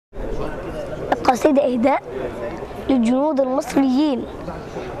قصيدة إهداء للجنود المصريين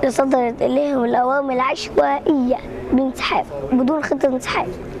اللي صدرت إليهم الأوامر العشوائية بانسحاب بدون خطة انسحاب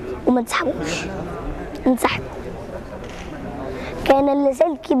وما انسحبوش، انسحبوا. كان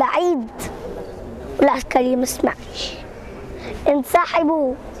اللاسلكي بعيد والعسكري ما سمعش،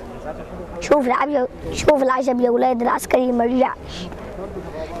 انسحبوا. شوف العجب يا ولاد، العسكري ما رجعش،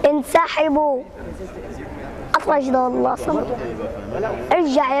 انسحبوا. أفرج ده الله صبر،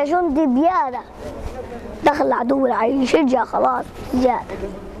 ارجع يا جندي بيادة. دخل العدو العريش، ارجع خلاص زيادة.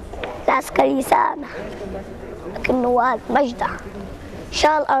 العسكري سامح لكنه واد مجدع،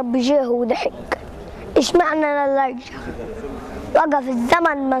 شال أربجيه وضحك، إيش معنى أنا ارجع؟ وقف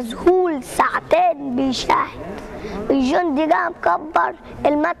الزمن مذهول ساعتين بيشاهد، الجندي قام كبر،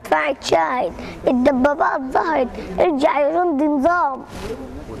 المدفع اتشاهد، الدبابات ظهرت، ارجع يا جندي نظام.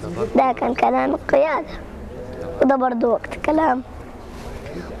 ده كان كلام القيادة، وده برضه وقت كلام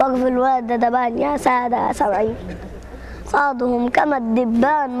وقف الواد دبان يا سادة سبعين، صادهم كما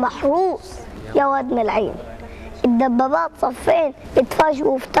الدبان محروس يا واد من العين. الدبابات صفين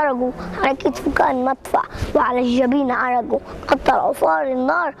اتفاجئوا وافترقوا، على كتفه كان مدفع وعلى الجبين عرقوا، قطر عفار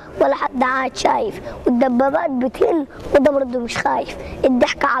النار ولا حد عاد شايف، والدبابات بتهل وده برضه مش خايف،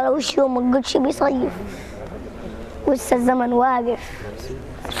 الضحكة على وشه وما تقولش بيصيف، ولسه الزمن واقف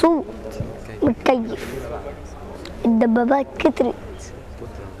صوت متكيف. الدبابات كترت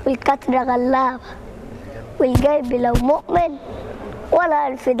والكترة غلابة، والقلب لو مؤمن ولا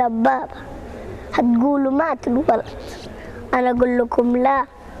ألف دبابة. هتقولوا مات الولد، أنا أقول لكم لا،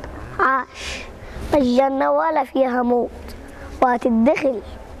 عاش. الجنة ولا فيها موت، وهتدخل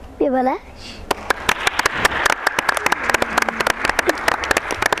ببلاش.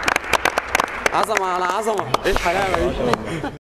 عظمة على عظمة، ايه الحلاوة دي؟